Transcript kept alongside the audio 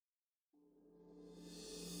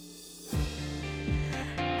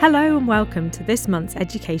Hello and welcome to this month's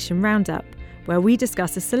Education Roundup, where we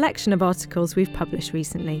discuss a selection of articles we've published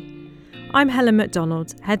recently. I'm Helen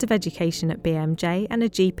MacDonald, Head of Education at BMJ and a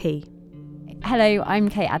GP. Hello, I'm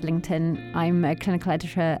Kate Adlington. I'm a clinical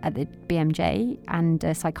editor at the BMJ and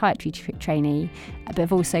a psychiatry trainee, but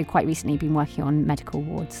I've also quite recently been working on medical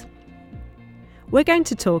wards. We're going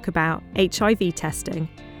to talk about HIV testing,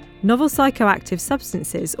 novel psychoactive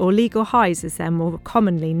substances or legal highs as they're more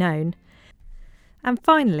commonly known, and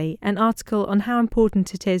finally, an article on how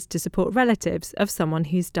important it is to support relatives of someone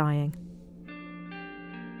who's dying.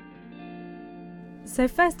 So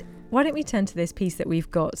first, why don't we turn to this piece that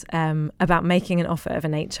we've got about making an offer of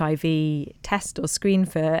an HIV test or screen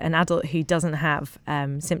for an adult who doesn't have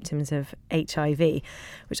symptoms of HIV,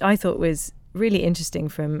 which I thought was really interesting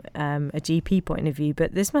from a GP point of view.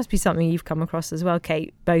 But this must be something you've come across as well,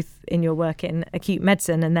 Kate, both in your work in acute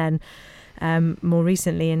medicine and then more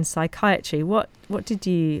recently in psychiatry. What did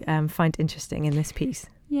you find interesting in this piece?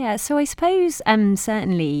 Yeah, so I suppose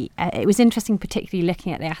certainly it was interesting, particularly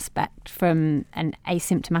looking at the aspect from an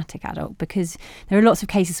asymptomatic adult, because there are lots of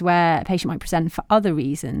cases where a patient might present for other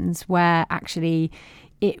reasons where actually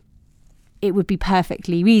it would be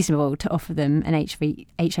perfectly reasonable to offer them an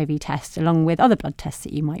HIV test along with other blood tests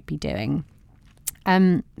that you might be doing.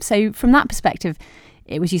 So from that perspective,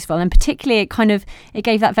 it was useful, and particularly it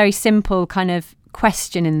gave that very simple kind of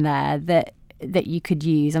question in there that you could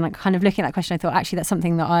use. And like kind of looking at that question, I thought actually that's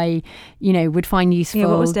something that I, would find useful. Yeah,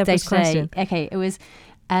 what was Deborah's question? Okay, it was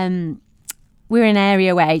we're in an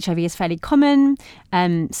area where HIV is fairly common,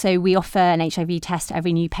 so we offer an HIV test to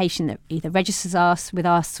every new patient that either registers with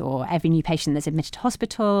us, or every new patient that's admitted to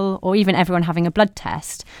hospital, or even everyone having a blood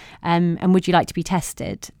test. And would you like to be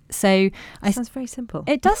tested? So that sounds very simple.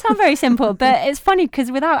 It does sound very simple, but it's funny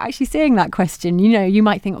because without actually seeing that question, you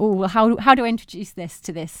might think, oh, well, how do I introduce this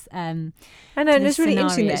to this? I know, and it's really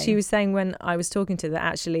interesting that she was saying when I was talking to her that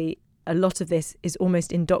actually a lot of this is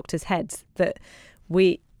almost in doctors' heads. That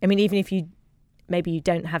even if maybe you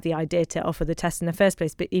don't have the idea to offer the test in the first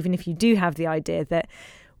place, but even if you do have the idea, that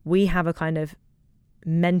we have a kind of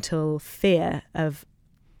mental fear of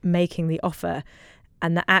making the offer,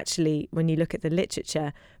 and that actually when you look at the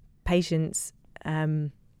literature, patients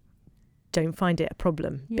don't find it a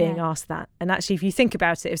problem being asked that. And actually, if you think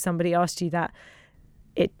about it, if somebody asked you that,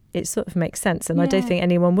 it sort of makes sense. And I don't think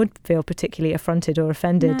anyone would feel particularly affronted or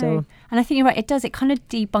offended. No. And I think you're right, it does. It kind of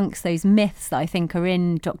debunks those myths that I think are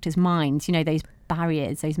in doctors' minds, those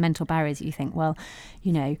barriers, those mental barriers that you think, well,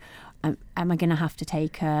 am I going to have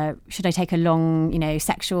to should I take a long,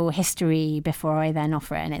 sexual history before I then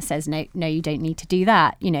offer it? And it says, no, you don't need to do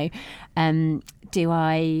that. Do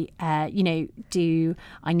I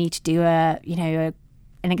need to do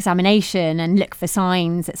an examination and look for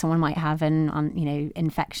signs that someone might have an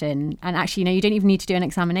infection? And actually, you don't even need to do an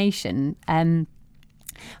examination.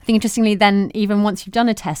 I think interestingly then, even once you've done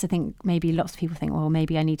a test, I think maybe lots of people think, well,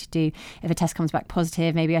 maybe I need to do, if a test comes back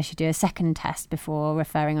positive, maybe I should do a second test before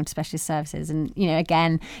referring on to specialist services. And,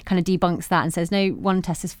 again, kind of debunks that and says, no, one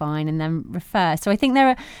test is fine, and then refer. So I think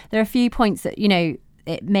there are a few points that,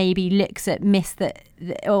 it maybe looks at myths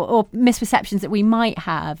or misperceptions that we might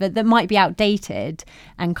have that might be outdated,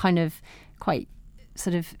 and kind of quite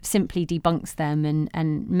sort of simply debunks them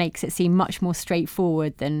and makes it seem much more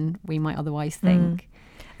straightforward than we might otherwise think.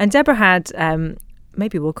 And Deborah had,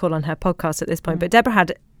 maybe we'll call on her podcast at this point, but Deborah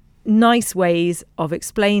had nice ways of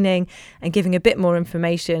explaining and giving a bit more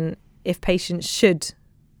information if patients should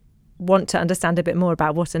want to understand a bit more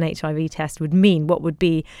about what an HIV test would mean. What would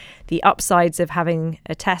be the upsides of having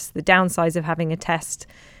a test, the downsides of having a test?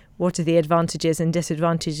 What are the advantages and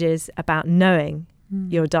disadvantages about knowing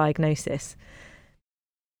your diagnosis?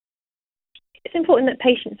 It's important that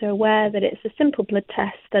patients are aware that it's a simple blood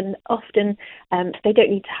test, and often they don't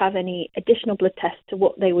need to have any additional blood tests to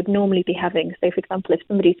what they would normally be having. So, for example, if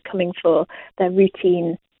somebody's coming for their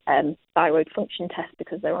routine thyroid function test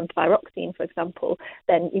because they're on thyroxine, for example,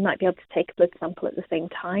 then you might be able to take a blood sample at the same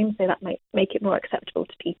time, so that might make it more acceptable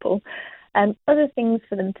to people. Other things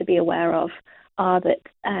for them to be aware of are that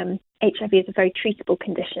HIV is a very treatable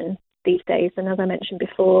condition these days, and as I mentioned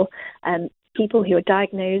before, people who are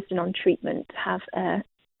diagnosed and on treatment have a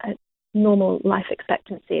normal life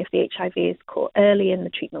expectancy if the HIV is caught early and the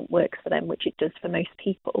treatment works for them, which it does for most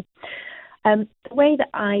people. The way that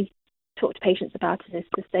I talk to patients about it is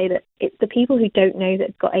to say that it's the people who don't know that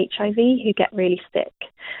they've got HIV who get really sick.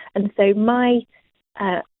 And so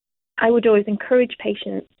I would always encourage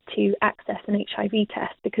patients to access an HIV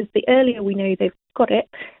test, because the earlier we know they've got it,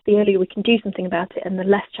 the earlier we can do something about it, and the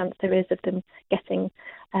less chance there is of them getting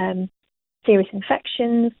serious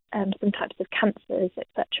infections, some types of cancers,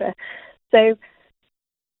 etc. So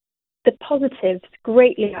the positives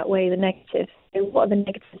greatly outweigh the negatives. So what are the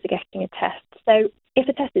negatives of getting a test? So if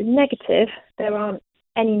a test is negative, there aren't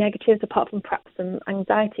any negatives apart from perhaps some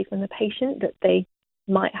anxiety from the patient that they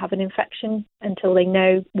might have an infection until they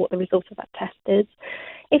know what the result of that test is.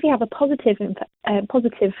 If you have a positive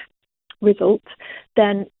result,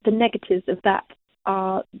 then the negatives of that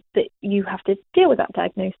are that you have to deal with that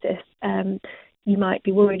diagnosis. You might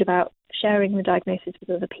be worried about sharing the diagnosis with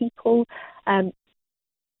other people.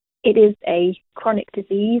 It is a chronic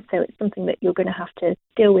disease, so it's something that you're going to have to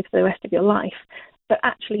deal with for the rest of your life. But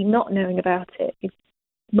actually not knowing about it is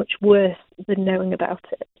much worse than knowing about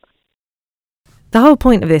it. The whole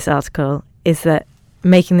point of this article is that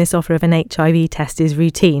making this offer of an HIV test is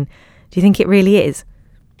routine. Do you think it really is?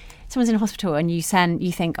 Someone's in a hospital and you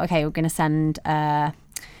think, okay, we're going to send...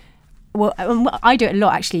 Well, I do it a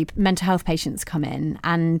lot, actually. Mental health patients come in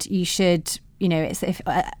and you should... it's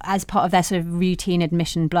as part of their sort of routine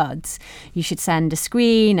admission bloods, you should send a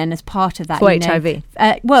screen, and as part of that, for HIV.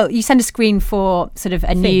 You send a screen for sort of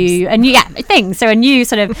a new thing. So a new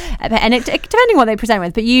sort of, and it depending on what they present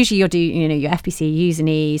with, but usually you'll do your FBC, U's and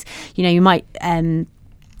E's. You might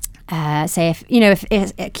say if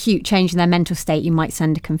it's acute change in their mental state, you might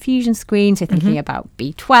send a confusion screen, so thinking about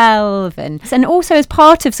B12, and also as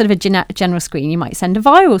part of sort of a general screen, you might send a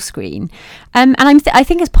viral screen, and I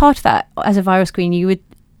think as part of that, as a viral screen, you would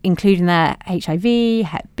include in there HIV,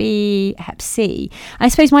 Hep B, Hep C. And I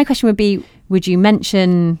suppose my question would be, would you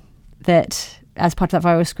mention that as part of that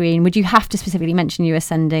viral screen, would you have to specifically mention you are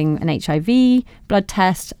sending an HIV blood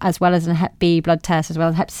test as well as a Hep B blood test as well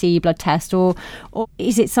as a Hep C blood test, or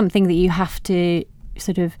is it something that you have to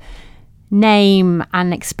sort of name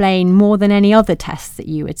and explain more than any other tests that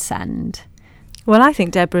you would send? Well, I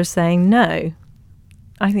think Deborah's saying no.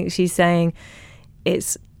 I think she's saying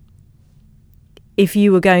it's, if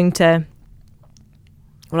you were going to,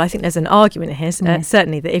 well, I think there's an argument here,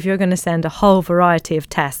 certainly, that if you're going to send a whole variety of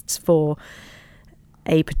tests for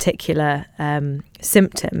a particular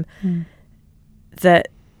symptom, that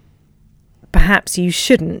perhaps you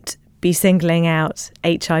shouldn't be singling out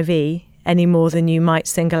HIV any more than you might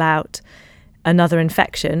single out another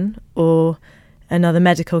infection or another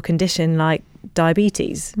medical condition like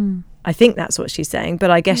diabetes. I think that's what she's saying, but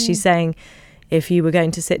I guess she's saying if you were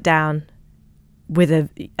going to sit down with a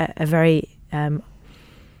very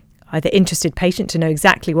either interested patient to know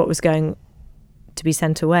exactly what was going to be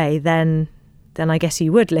sent away, then I guess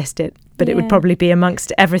you would list it, but it would probably be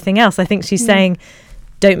amongst everything else. I think she's saying,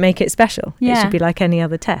 don't make it special. It should be like any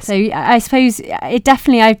other test. So I suppose I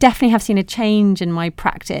definitely have seen a change in my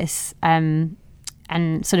practice, and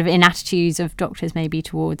sort of in attitudes of doctors maybe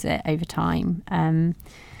towards it over time.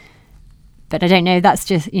 But I don't know. That's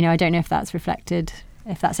just, I don't know if that's reflected,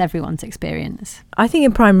 if that's everyone's experience. I think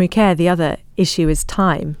in primary care, the other issue is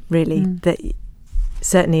time, really, that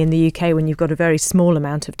certainly in the UK, when you've got a very small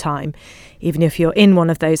amount of time, even if you're in one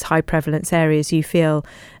of those high prevalence areas, you feel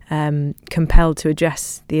compelled to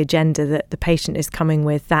address the agenda that the patient is coming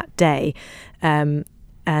with that day.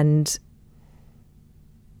 And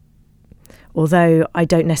although I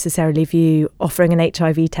don't necessarily view offering an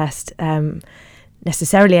HIV test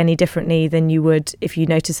necessarily any differently than you would if you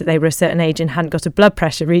noticed that they were a certain age and hadn't got a blood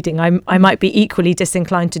pressure reading, I might be equally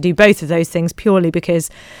disinclined to do both of those things purely because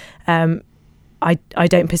I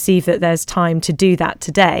don't perceive that there's time to do that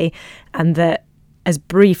today, and that as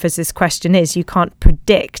brief as this question is, you can't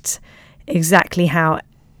predict exactly how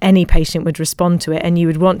any patient would respond to it, and you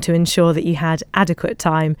would want to ensure that you had adequate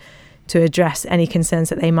time to address any concerns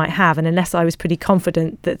that they might have. And unless I was pretty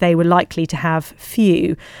confident that they were likely to have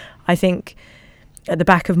few, I think at the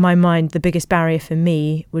back of my mind, the biggest barrier for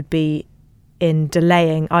me would be in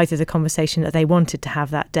delaying either the conversation that they wanted to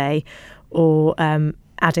have that day or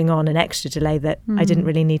adding on an extra delay that I didn't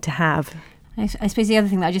really need to have. I suppose the other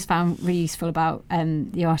thing that I just found really useful about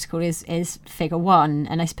the article is figure 1,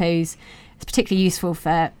 and I suppose it's particularly useful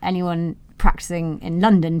for anyone practicing in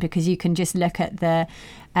London because you can just look at the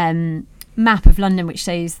map of London which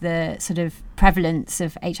shows the sort of prevalence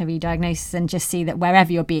of HIV diagnosis and just see that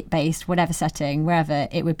wherever you're based, whatever setting, wherever,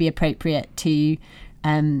 it would be appropriate to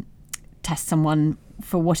test someone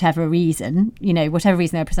for whatever reason, whatever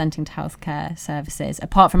reason they're presenting to healthcare services,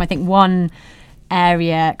 apart from I think one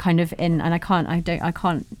area kind of in, and I can't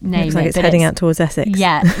name Looks like it's heading out towards Essex.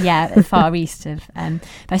 The far east of but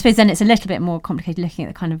I suppose then it's a little bit more complicated looking at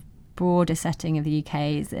the kind of broader setting of the UK.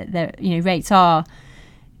 Is that rates are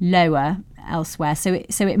lower elsewhere, so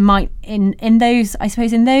it might in those, I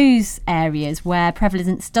suppose, in those areas where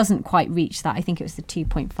prevalence doesn't quite reach that, I think it was the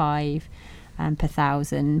 2.5 per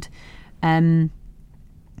thousand,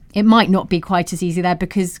 it might not be quite as easy there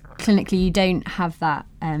because clinically you don't have that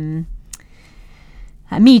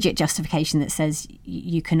immediate justification that says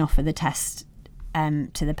you can offer the test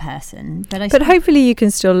to the person. But hopefully you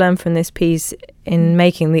can still learn from this piece in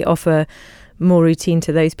making the offer more routine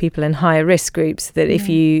to those people in higher risk groups, that if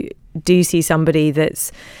you do see somebody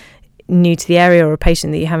that's new to the area or a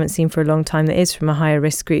patient that you haven't seen for a long time that is from a higher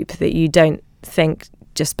risk group, that you don't think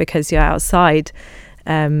just because you're outside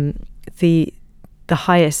the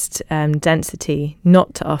highest density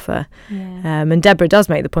not to offer. And Deborah does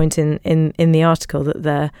make the point in the article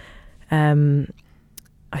that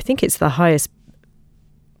I think it's the highest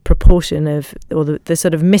proportion of, or the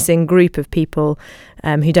sort of missing group of people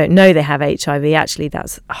who don't know they have HIV. Actually,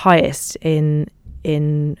 that's highest in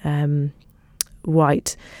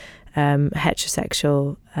white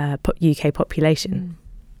heterosexual UK population.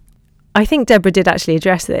 I think Deborah did actually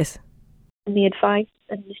address this. The advice,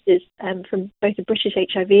 and this is from both the British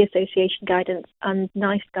HIV Association guidance and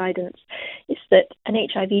NICE guidance, is that an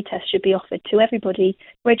HIV test should be offered to everybody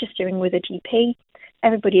registering with a GP,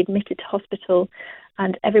 everybody admitted to hospital,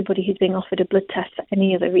 and everybody who's being offered a blood test for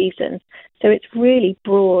any other reason. So it's really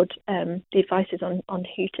broad, the advice is on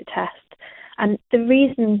who to test. And the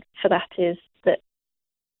reason for that is that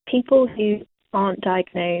people who aren't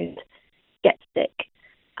diagnosed get sick,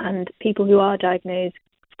 and people who are diagnosed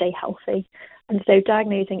stay healthy. And so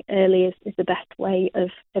diagnosing early is the best way of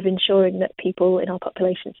ensuring that people in our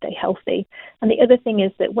population stay healthy. And the other thing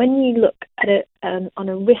is that when you look at it on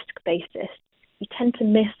a risk basis, you tend to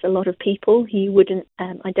miss a lot of people who you wouldn't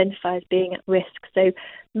identify as being at risk. So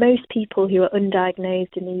most people who are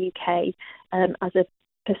undiagnosed in the UK as a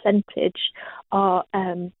percentage are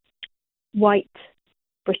white,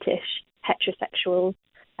 British, heterosexual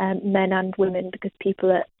men and women, because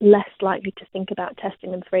people are less likely to think about testing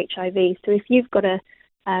them for HIV. So if you've got a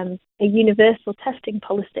universal testing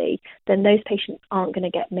policy, then those patients aren't going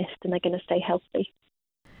to get missed and they're going to stay healthy.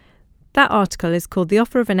 That article is called The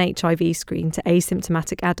Offer of an HIV Screen to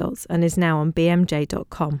Asymptomatic Adults and is now on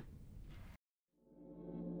bmj.com.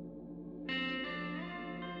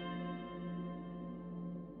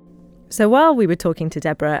 So while we were talking to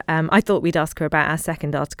Deborah, I thought we'd ask her about our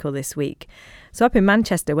second article this week. So up in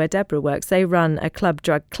Manchester, where Deborah works, they run a club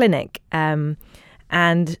drug clinic. And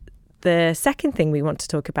the second thing we want to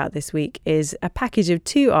talk about this week is a package of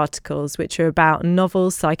 2 articles which are about novel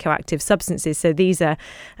psychoactive substances. So these are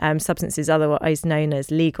substances otherwise known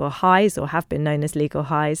as legal highs, or have been known as legal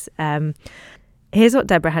highs. Here's what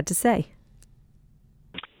Deborah had to say.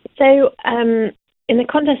 So in the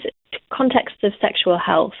context of sexual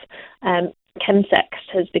health, chemsex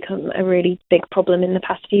has become a really big problem in the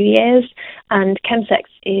past few years, and chemsex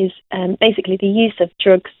is basically the use of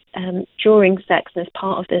drugs during sex as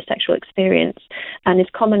part of the sexual experience, and is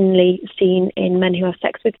commonly seen in men who have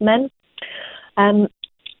sex with men.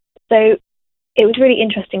 So it was really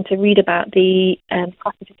interesting to read about the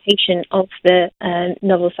classification of the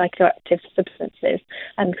novel psychoactive substances,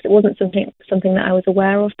 because it wasn't something that I was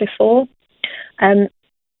aware of before.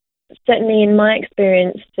 Certainly in my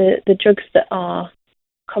experience, the drugs that are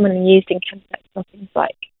commonly used in chemsex are things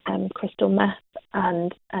like crystal meth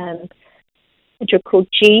and a drug called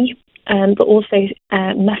G, but also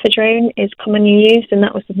methadone is commonly used, and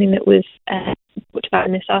that was something that was talked about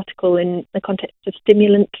in this article in the context of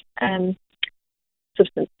stimulant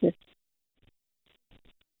substances.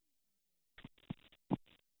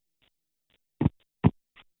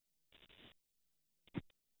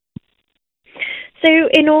 So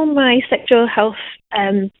in all my sexual health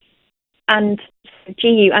and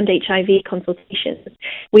GU and HIV consultations,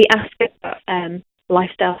 we ask about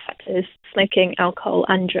lifestyle factors, smoking, alcohol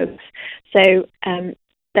and drugs. So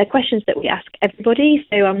they're questions that we ask everybody,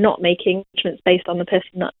 so I'm not making judgments based on the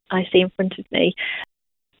person that I see in front of me.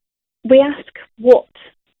 We ask what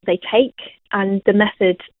they take and the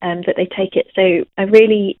method that they take it. So a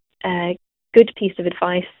really good piece of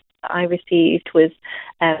advice that I received was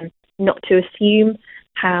not to assume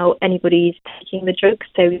how anybody's taking the drug.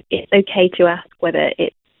 So it's okay to ask whether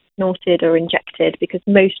it's snorted or injected, because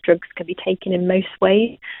most drugs can be taken in most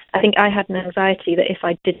ways. I think I had an anxiety that if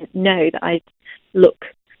I didn't know, that I'd look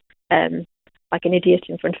like an idiot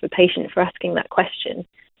in front of a patient for asking that question.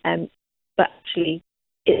 But actually,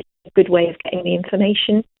 it's a good way of getting the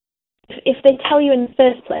information. If they tell you in the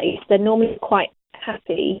first place, they're normally quite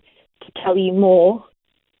happy to tell you more.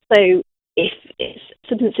 So if it's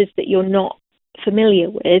substances that you're not familiar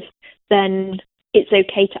with, then it's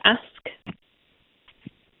okay to ask.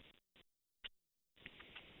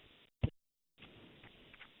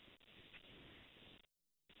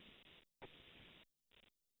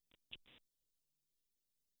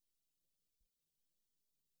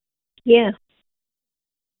 Yeah.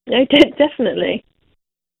 No, definitely.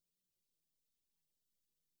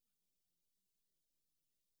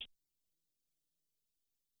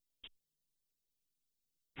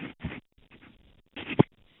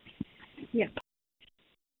 Yep.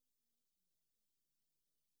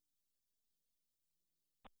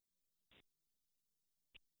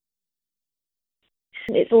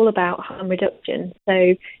 It's all about harm reduction. So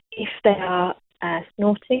if they are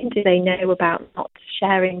snorting, do they know about not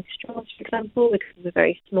sharing straws, for example, because there's a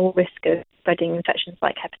very small risk of spreading infections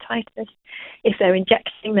like hepatitis? If they're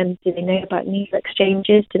injecting, then do they know about needle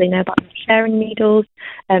exchanges? Do they know about sharing needles?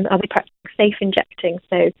 Are they practicing safe injecting?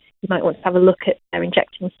 So you might want to have a look at their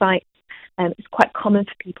injecting sites. It's quite common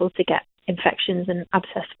for people to get infections and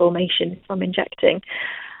abscess formation from injecting.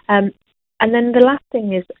 And then the last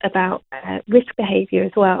thing is about risk behaviour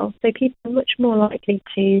as well. So people are much more likely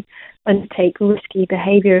to undertake risky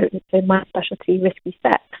behaviour, so my specialty, risky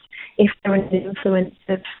sex, if they're under the influence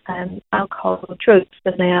of alcohol or drugs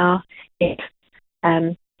than they are if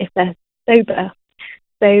they're sober.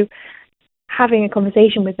 So having a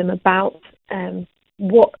conversation with them about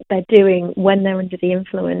what they're doing when they're under the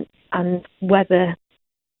influence and whether,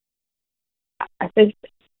 I suppose,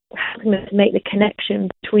 helping them to make the connection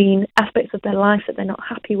between aspects of their life that they're not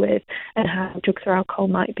happy with and how drugs or alcohol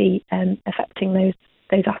might be affecting those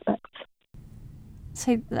aspects.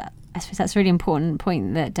 So I suppose that's a really important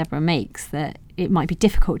point that Deborah makes, that it might be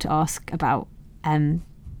difficult to ask about. It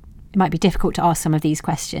might be difficult to ask some of these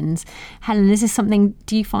questions. Helen, is this something?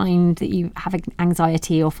 Do you find that you have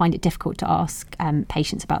anxiety or find it difficult to ask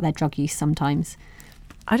patients about their drug use sometimes?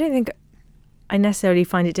 I don't think I necessarily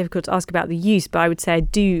find it difficult to ask about the use, but I would say I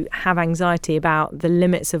do have anxiety about the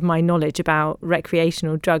limits of my knowledge about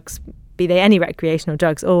recreational drugs, be they any recreational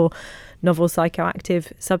drugs or novel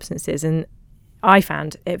psychoactive substances. And I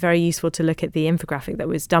found it very useful to look at the infographic that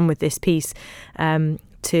was done with this piece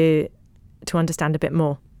to understand a bit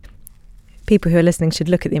more. People who are listening should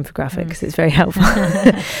look at the infographic because it's very helpful.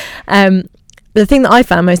 The thing that I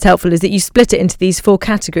found most helpful is that you split it into these 4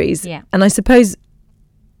 categories. Yeah. And I suppose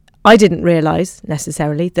I didn't realise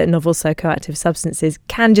necessarily that novel psychoactive substances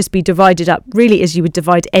can just be divided up really as you would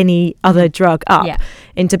divide any other drug up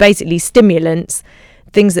into basically stimulants,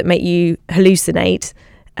 things that make you hallucinate,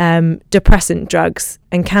 depressant drugs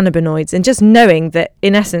and cannabinoids, and just knowing that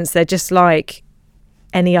in essence they're just like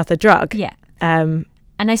any other drug. Yeah. And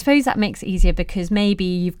I suppose that makes it easier because maybe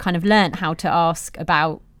you've kind of learnt how to ask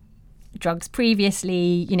about drugs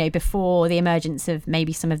previously, before the emergence of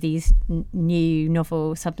maybe some of these new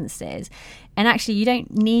novel substances. And actually, you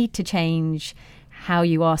don't need to change how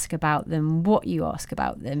you ask about them, what you ask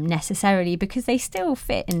about them necessarily, because they still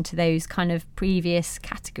fit into those kind of previous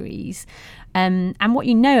categories. And what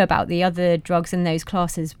you know about the other drugs in those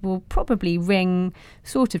classes will probably ring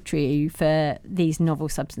sort of true for these novel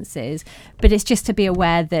substances. But it's just to be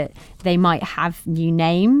aware that they might have new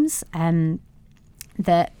names,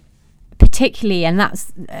 that particularly, and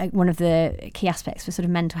that's one of the key aspects for sort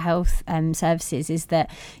of mental health services, is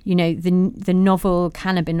that the novel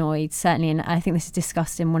cannabinoids, certainly, and I think this is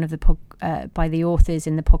discussed in one of the by the authors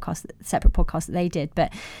in the separate podcast that they did,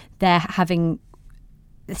 but they're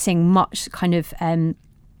seeing much kind of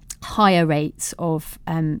higher rates of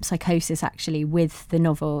psychosis actually with the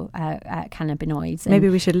novel cannabinoids. Maybe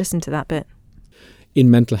we should listen to that bit.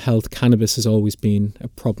 In mental health, cannabis has always been a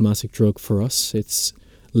problematic drug for us. It's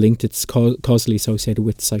linked, it's causally associated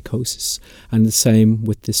with psychosis, and the same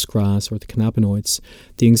with the SCRAs or the cannabinoids.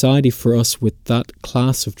 The anxiety for us with that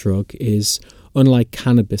class of drug is, unlike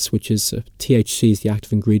cannabis, which is THC is the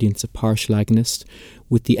active ingredient, it's a partial agonist.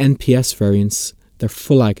 With the NPS variants, they're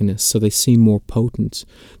full agonists, so they seem more potent.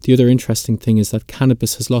 The other interesting thing is that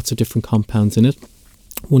cannabis has lots of different compounds in it.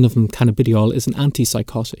 One of them, cannabidiol, is an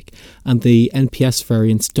antipsychotic, and the NPS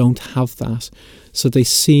variants don't have that. So they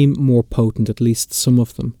seem more potent, at least some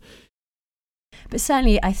of them. But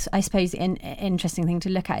certainly, I suppose an interesting thing to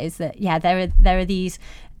look at is that, there are these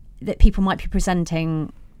that people might be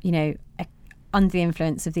presenting, under the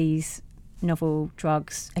influence of these novel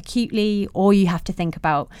drugs acutely, or you have to think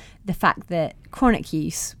about the fact that chronic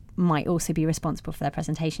use might also be responsible for their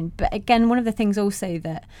presentation. But again, one of the things also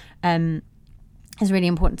that is really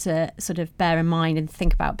important to sort of bear in mind and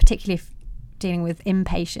think about, particularly if dealing with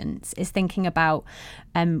inpatients, is thinking about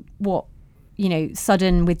what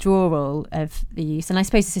sudden withdrawal of the use. And I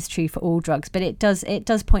suppose this is true for all drugs, but it does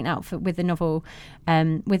point out with the novel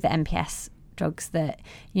with the NPS drugs that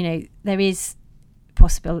there is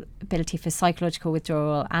possibility for psychological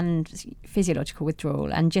withdrawal and physiological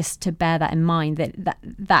withdrawal, and just to bear that in mind,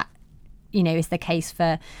 that is the case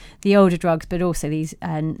for the older drugs, but also these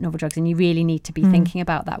novel drugs. And you really need to be thinking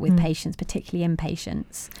about that with patients, particularly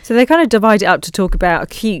inpatients. So they kind of divide it up to talk about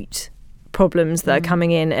acute problems that are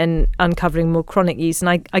coming in and uncovering more chronic use. And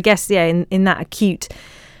I guess, in that acute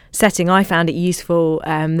setting, I found it useful,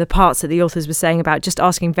 the parts that the authors were saying about just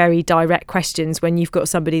asking very direct questions when you've got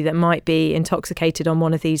somebody that might be intoxicated on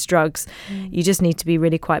one of these drugs. You just need to be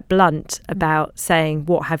really quite blunt about saying,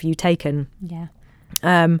 what have you taken? Yeah.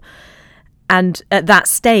 And at that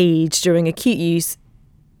stage, during acute use,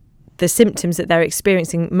 the symptoms that they're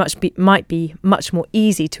experiencing might be much more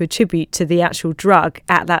easy to attribute to the actual drug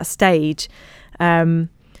at that stage. The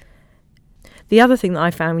other thing that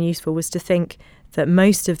I found useful was to think that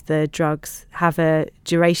most of the drugs have a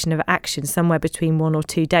duration of action somewhere between 1 or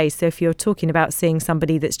 2 days. So if you're talking about seeing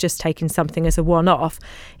somebody that's just taken something as a one-off,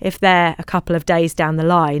 if they're a couple of days down the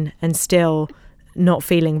line and still not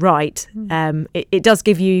feeling right, it does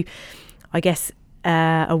give you, I guess,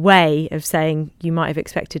 a way of saying you might have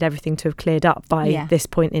expected everything to have cleared up by this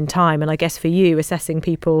point in time. And I guess for you, assessing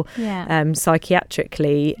people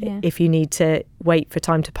psychiatrically, if you need to wait for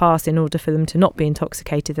time to pass in order for them to not be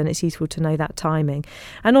intoxicated, then it's useful to know that timing.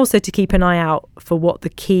 And also to keep an eye out for what the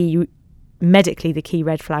key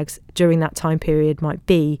red flags during that time period might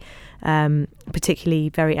be, particularly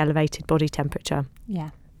very elevated body temperature.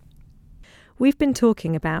 Yeah. We've been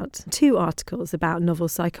talking about 2 articles about novel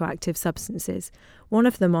psychoactive substances, one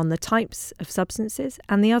of them on the types of substances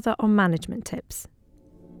and the other on management tips.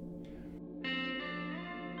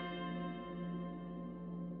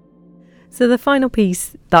 So the final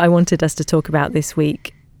piece that I wanted us to talk about this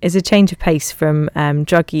week is a change of pace from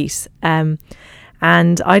drug use. And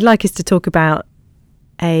I'd like us to talk about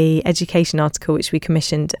an education article which we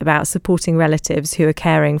commissioned about supporting relatives who are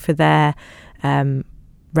caring for their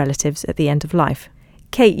relatives at the end of life.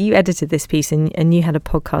 Kate, you edited this piece and you had a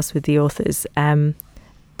podcast with the authors.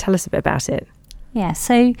 Tell us a bit about it. Yeah,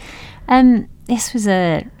 so this was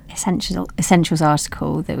a essentials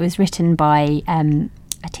article that was written by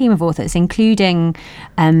a team of authors, including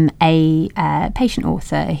a patient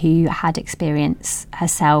author who had experience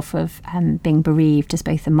herself of being bereaved as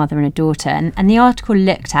both a mother and a daughter. And the article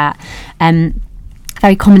looked at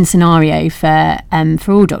very common scenario for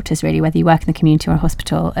all doctors, really, whether you work in the community or a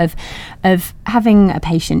hospital, of having a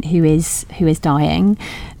patient who is dying,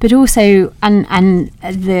 but also and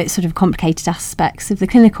the sort of complicated aspects of the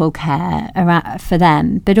clinical care for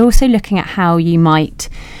them, but also looking at how you might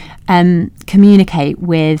communicate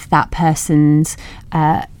with that person's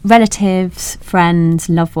relatives, friends,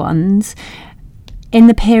 loved ones, in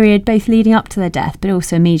the period both leading up to their death but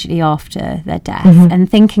also immediately after their death, and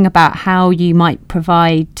thinking about how you might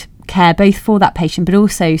provide care both for that patient but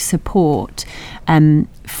also support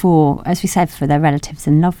for, as we said, for their relatives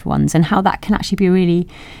and loved ones, and how that can actually be a really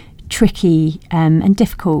tricky and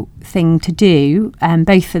difficult thing to do,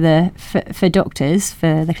 both for doctors,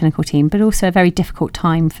 for the clinical team, but also a very difficult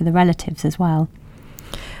time for the relatives as well.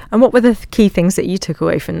 And what were the key things that you took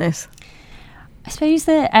away from this? I suppose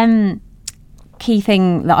the key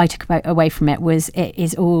thing that I took away from it was it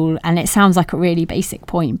is all, and it sounds like a really basic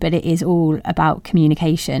point, but it is all about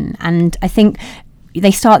communication. And I think they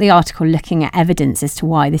start the article looking at evidence as to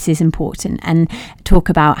why this is important, and talk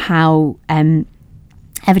about how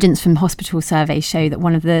evidence from hospital surveys show that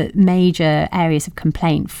one of the major areas of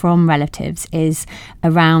complaint from relatives is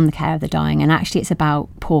around the care of the dying, and actually it's about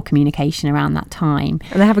poor communication around that time.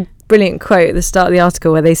 And they have a brilliant quote at the start of the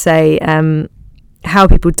article where they say how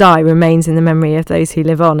people die remains in the memory of those who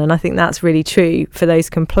live on. And I think that's really true for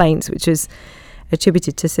those complaints, which was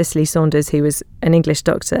attributed to Cicely Saunders, who was an English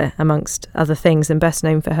doctor, amongst other things, and best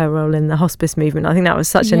known for her role in the hospice movement. I think that was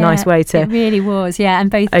such a nice way to... It really was,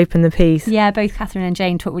 and both open the piece. Yeah, both Catherine and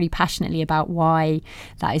Jane talk really passionately about why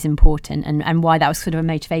that is important and why that was sort of a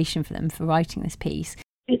motivation for them for writing this piece.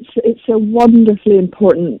 It's a wonderfully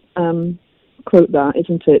important quote, that,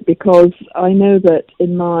 isn't it? Because I know that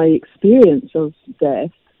in my experience of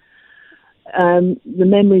death, the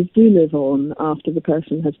memories do live on after the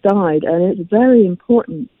person has died, and it's very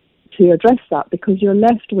important to address that, because you're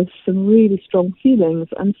left with some really strong feelings.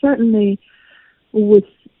 And certainly with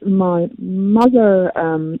my mother,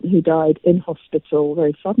 who died in hospital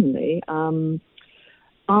very suddenly,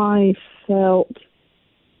 I felt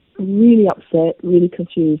really upset, really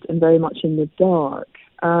confused, and very much in the dark.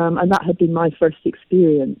 And that had been my first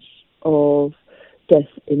experience of death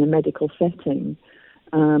in a medical setting.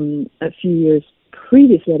 A few years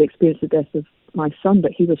previously, I'd experienced the death of my son,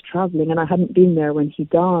 but he was travelling and I hadn't been there when he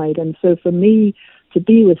died. And so for me to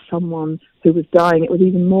be with someone who was dying, it was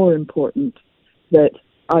even more important that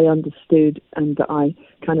I understood and that I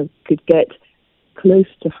kind of could get close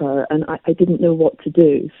to her, and I didn't know what to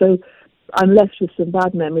do. So I'm left with some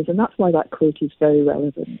bad memories, and that's why that quote is very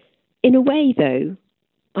relevant. In a way, though,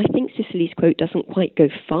 I think Cicely's quote doesn't quite go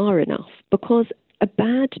far enough, because a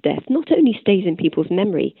bad death not only stays in people's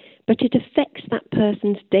memory, but it affects that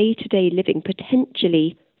person's day-to-day living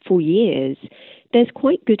potentially for years. There's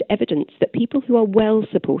quite good evidence that people who are well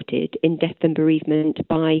supported in death and bereavement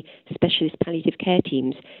by specialist palliative care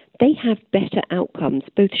teams, they have better outcomes,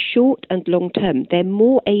 both short and long term. They're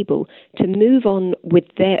more able to move on with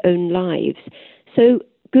their own lives. So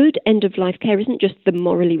good end-of-life care isn't just the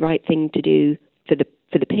morally right thing to do for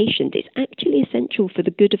the patient. It's actually essential for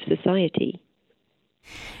the good of society.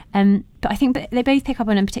 But I think they both pick up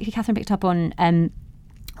on, and particularly Catherine picked up on,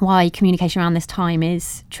 why communication around this time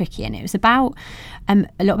is tricky. And it was about a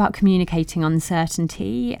lot about communicating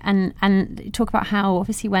uncertainty and talk about how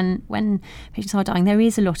obviously when patients are dying, there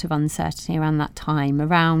is a lot of uncertainty around that time,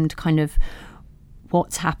 around kind of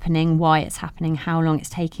what's happening, why it's happening, how long it's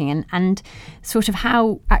taking, and sort of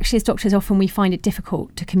how actually as doctors often we find it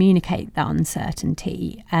difficult to communicate that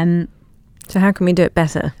uncertainty. So how can we do it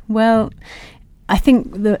better? Well, I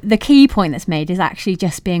think the key point that's made is actually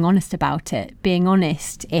just being honest about it, being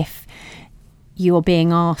honest if you're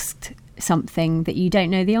being asked something that you don't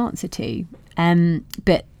know the answer to,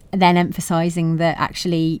 but then emphasising that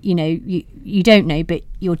actually, you know, you don't know, but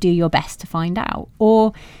you'll do your best to find out.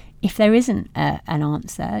 Or if there isn't an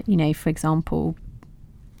answer, you know, for example,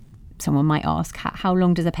 someone might ask, how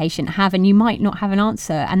long does a patient have? And you might not have an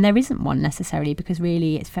answer, and there isn't one necessarily, because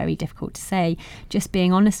really it's very difficult to say. Just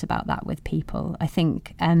being honest about that with people. I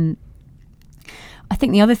think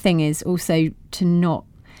the other thing is also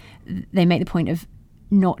they make the point of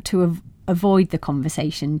not to avoid the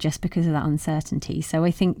conversation just because of that uncertainty. So I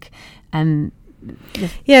think...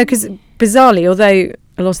 because bizarrely, although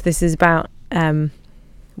a lot of this is about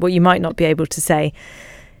what you might not be able to say,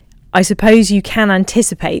 I suppose you can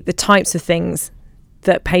anticipate the types of things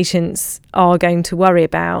that patients are going to worry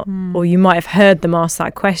about, or you might have heard them ask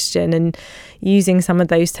that question, and using some of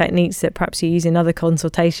those techniques that perhaps you use in other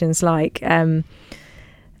consultations, like a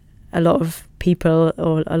lot of people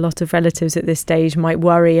or a lot of relatives at this stage might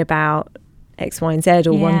worry about X, Y, and Z,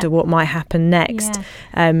 or wonder what might happen next.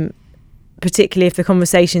 Particularly if the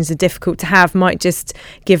conversations are difficult to have, might just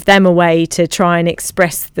give them a way to try and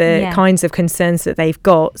express the kinds of concerns that they've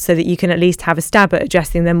got, so that you can at least have a stab at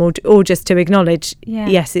addressing them, or just to acknowledge,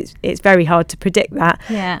 yes, it's very hard to predict that,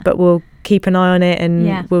 but we'll keep an eye on it,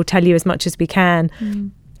 and we'll tell you as much as we can,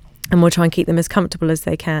 and we'll try and keep them as comfortable as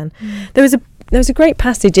they can. There was a great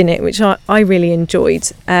passage in it which I really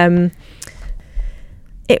enjoyed. It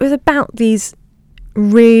was about these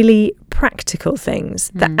really practical things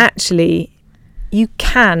that actually you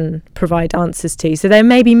can provide answers to. So there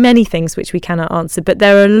may be many things which we cannot answer, but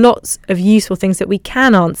there are lots of useful things that we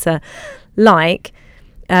can answer, like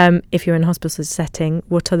if you're in a hospital setting,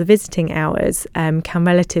 what are the visiting hours? Can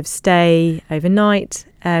relatives stay overnight?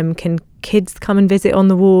 Can kids come and visit on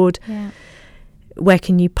the ward? Where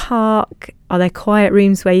can you park? Are there quiet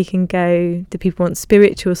rooms where you can go? Do people want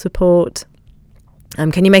spiritual support?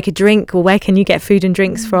 Can you make a drink, or where can you get food and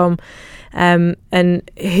drinks from? And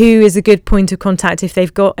who is a good point of contact if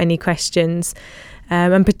they've got any questions?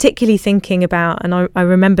 And particularly thinking about, and I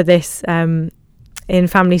remember this in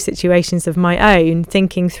family situations of my own,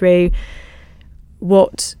 thinking through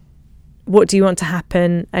what do you want to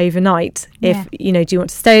happen overnight? If you know, do you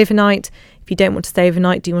want to stay overnight? If you don't want to stay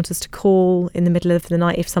overnight, do you want us to call in the middle of the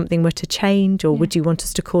night if something were to change, or would you want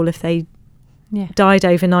us to call if they died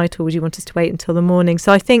overnight, or would you want us to wait until the morning?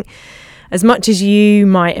 So I think as much as you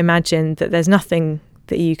might imagine that there's nothing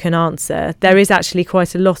that you can answer, there is actually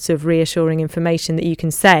quite a lot of reassuring information that you can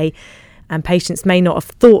say, and patients may not have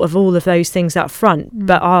thought of all of those things up front,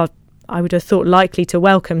 but are, I would have thought, likely to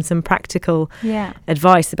welcome some practical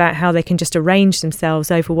advice about how they can just arrange themselves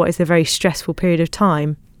over what is a very stressful period of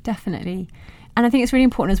time. Definitely. And I think it's really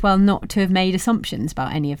important as well not to have made assumptions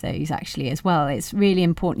about any of those actually as well. It's really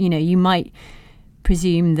important, you know, you might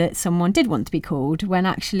presume that someone did want to be called when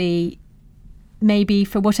actually maybe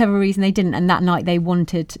for whatever reason they didn't, and that night they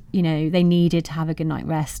wanted, you know, they needed to have a good night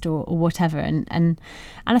rest or whatever, and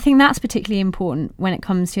I think that's particularly important when it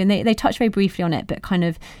comes to, and they touch very briefly on it, but kind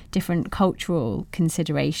of different cultural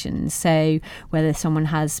considerations. So whether someone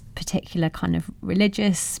has particular kind of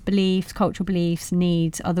religious beliefs, cultural beliefs,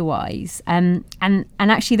 needs, otherwise, and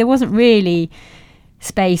actually there wasn't really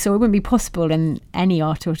space, or it wouldn't be possible in any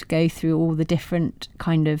article to go through all the different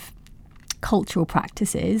kind of cultural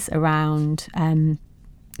practices around, you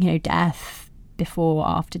know, death, before or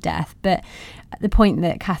after death. But the point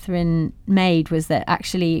that Catherine made was that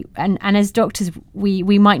actually, and as doctors,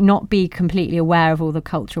 we might not be completely aware of all the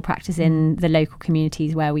cultural practice in the local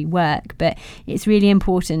communities where we work, but it's really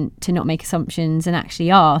important to not make assumptions and actually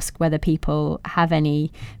ask whether people have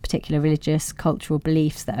any particular religious, cultural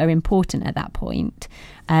beliefs that are important at that point.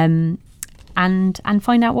 And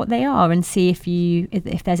find out what they are and see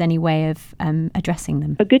if there's any way of addressing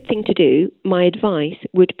them. A good thing to do, my advice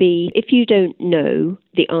would be, if you don't know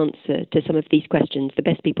the answer to some of these questions, the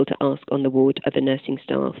best people to ask on the ward are the nursing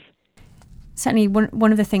staff. Certainly,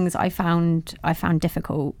 one of the things I found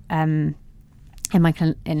difficult in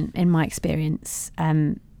my experience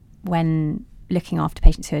when looking after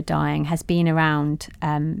patients who are dying has been around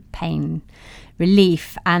pain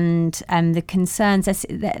relief and the concerns.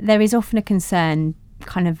 There is often a concern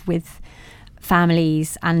kind of with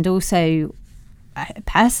families, and also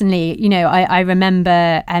personally, I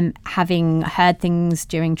remember having heard things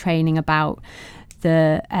during training about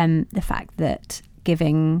the fact that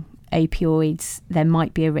giving opioids, there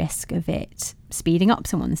might be a risk of it speeding up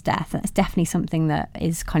someone's death. That's definitely something that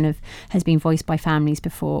is kind of has been voiced by families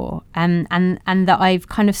before, and that I've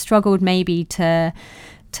kind of struggled maybe to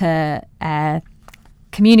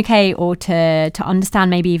communicate or to understand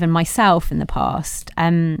maybe even myself in the past.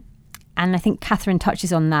 And I think Catherine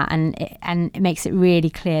touches on that, and it makes it really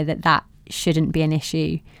clear that shouldn't be an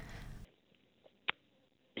issue.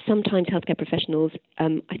 Sometimes healthcare professionals,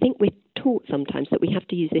 I think we're taught sometimes that we have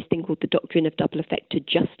to use this thing called the doctrine of double effect to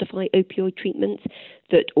justify opioid treatments,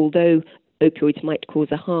 that although opioids might cause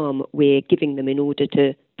a harm, we're giving them in order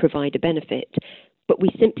to provide a benefit. But we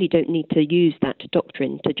simply don't need to use that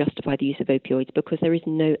doctrine to justify the use of opioids, because there is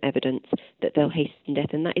no evidence that they'll hasten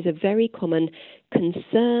death. And that is a very common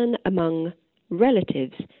concern among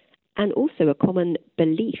relatives, and also a common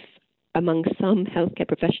belief among some healthcare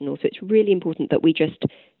professionals. So it's really important that we just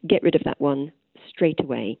get rid of that one straight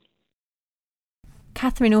away.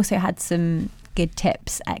 Catherine also had some good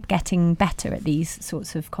tips at getting better at these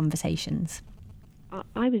sorts of conversations.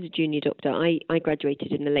 I was a junior doctor. I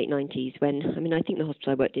graduated in the late 90s when, I think the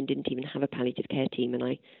hospital I worked in didn't even have a palliative care team, and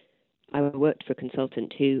I worked for a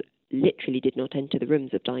consultant who literally did not enter the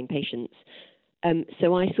rooms of dying patients.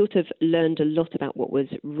 So I sort of learned a lot about what was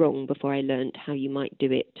wrong before I learned how you might do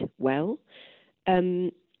it well.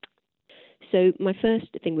 So my first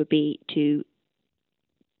thing would be to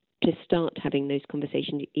start having those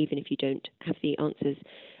conversations, even if you don't have the answers.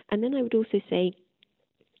 And then I would also say,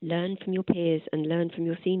 learn from your peers and learn from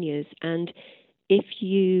your seniors. And if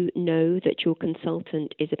you know that your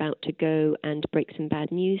consultant is about to go and break some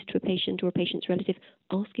bad news to a patient or a patient's relative,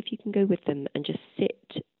 ask if you can go with them and just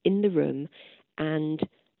sit in the room and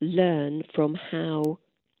learn from how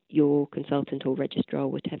your consultant or registrar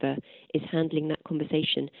or whatever is handling that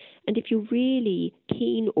conversation. And if you're really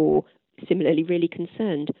keen or similarly really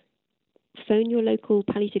concerned, phone your local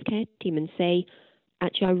palliative care team and say,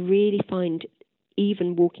 actually, I really find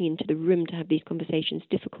even walking into the room to have these conversations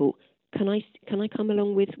difficult. Can I come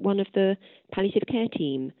along with one of the palliative care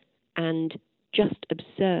team and just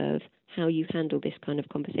observe how you handle this kind of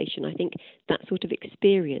conversation? I think that sort of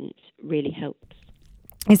experience really helps.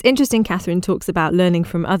 It's interesting Catherine talks about learning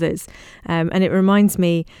from others, and it reminds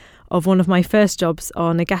me of one of my first jobs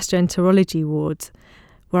on a gastroenterology ward,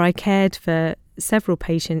 where I cared for several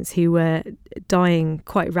patients who were dying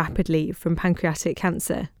quite rapidly from pancreatic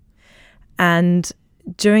cancer. And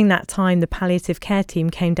during that time, the palliative care team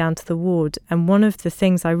came down to the ward, and one of the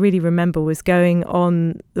things I really remember was going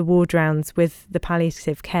on the ward rounds with the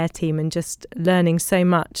palliative care team and just learning so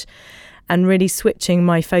much, and really switching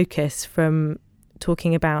my focus from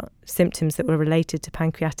talking about symptoms that were related to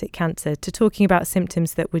pancreatic cancer to talking about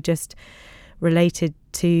symptoms that were just related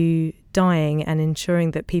to dying, and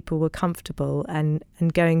ensuring that people were comfortable and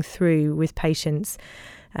going through with patients.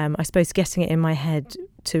 I suppose getting it in my head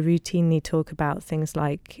to routinely talk about things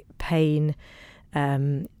like pain,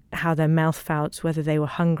 how their mouth felt, whether they were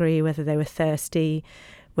hungry, whether they were thirsty,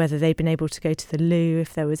 whether they'd been able to go to the loo,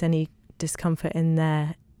 if there was any discomfort in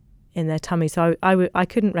their tummy. So I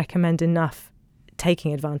couldn't recommend enough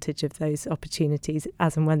taking advantage of those opportunities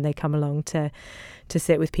as and when they come along to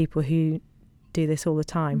sit with people who do this all the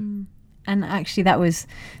time. And actually that was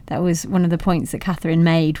one of the points that Catherine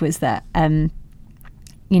made, was that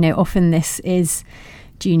often this is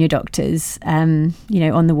junior doctors on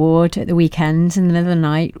the ward at the weekends in the middle of the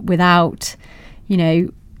night without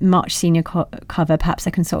much senior cover, perhaps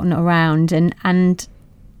a consultant around, and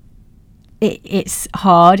it's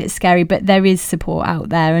hard, it's scary, but there is support out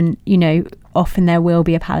there, and often there will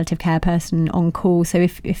be a palliative care person on call. So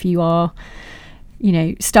if you are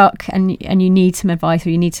stuck and you need some advice or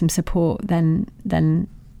you need some support, then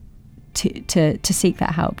to seek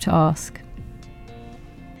that help, to ask.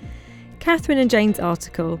 Catherine and Jane's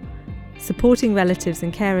article, Supporting Relatives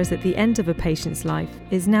and Carers at the End of a Patient's Life,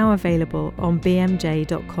 is now available on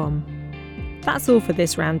bmj.com. That's all for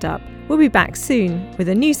this roundup. We'll be back soon with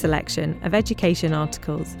a new selection of education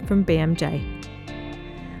articles from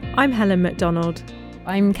BMJ. I'm Helen MacDonald.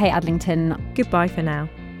 I'm Kate Adlington. Goodbye for now.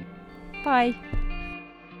 Bye.